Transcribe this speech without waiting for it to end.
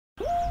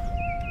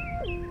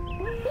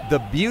the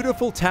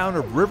beautiful town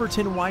of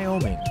Riverton,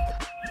 Wyoming.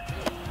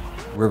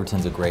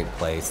 Riverton's a great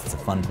place. It's a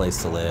fun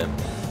place to live.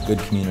 Good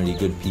community,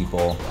 good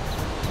people.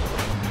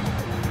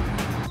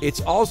 It's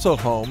also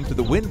home to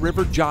the Wind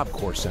River Job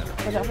Corps Center.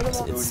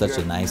 It's such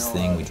a nice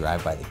thing. We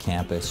drive by the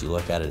campus, you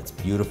look at it, it's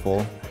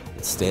beautiful.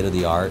 It's state of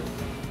the art.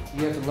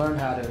 You have to learn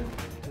how to...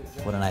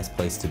 What a nice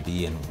place to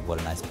be and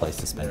what a nice place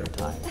to spend your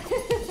time.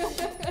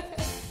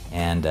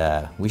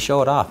 And we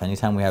show it off.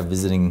 Anytime we have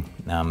visiting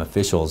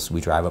officials,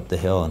 we drive up the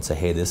hill and say,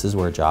 hey, this is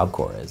where Job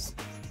Corps is.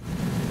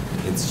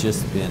 It's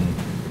just been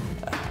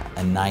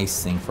a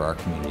nice thing for our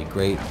community.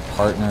 Great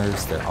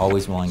partners, they're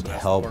always willing to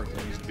help.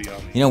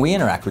 You know, we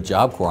interact with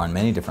Job Corps on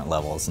many different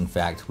levels. In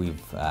fact,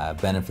 we've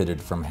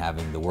benefited from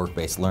having the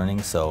work-based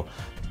learning, so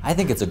I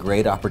think it's a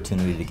great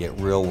opportunity to get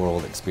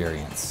real-world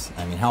experience.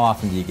 I mean, how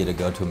often do you get to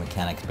go to a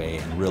mechanics bay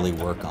and really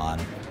work on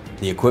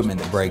the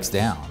equipment that breaks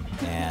down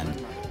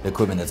and the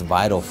equipment that's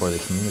vital for the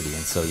community?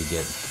 And so you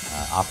get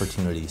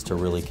opportunities to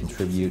really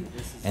contribute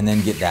and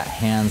then get that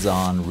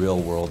hands-on,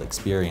 real-world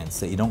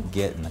experience that you don't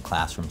get in the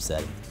classroom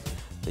setting,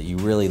 that you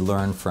really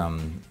learn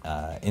from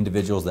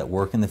individuals that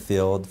work in the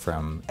field,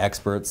 from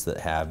experts that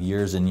have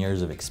years and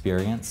years of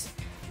experience.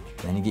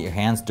 Then you get your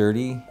hands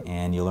dirty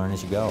and you learn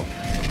as you go.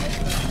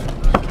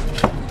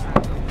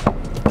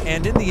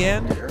 And in the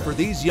end, for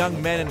these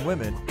young men and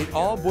women, it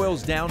all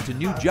boils down to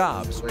new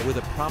jobs with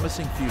a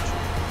promising future.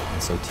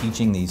 So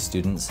teaching these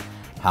students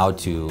how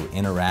to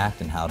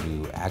interact and how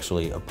to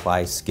actually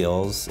apply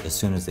skills as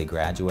soon as they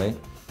graduate,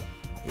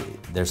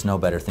 there's no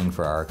better thing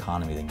for our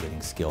economy than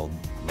getting skilled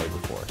labor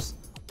force.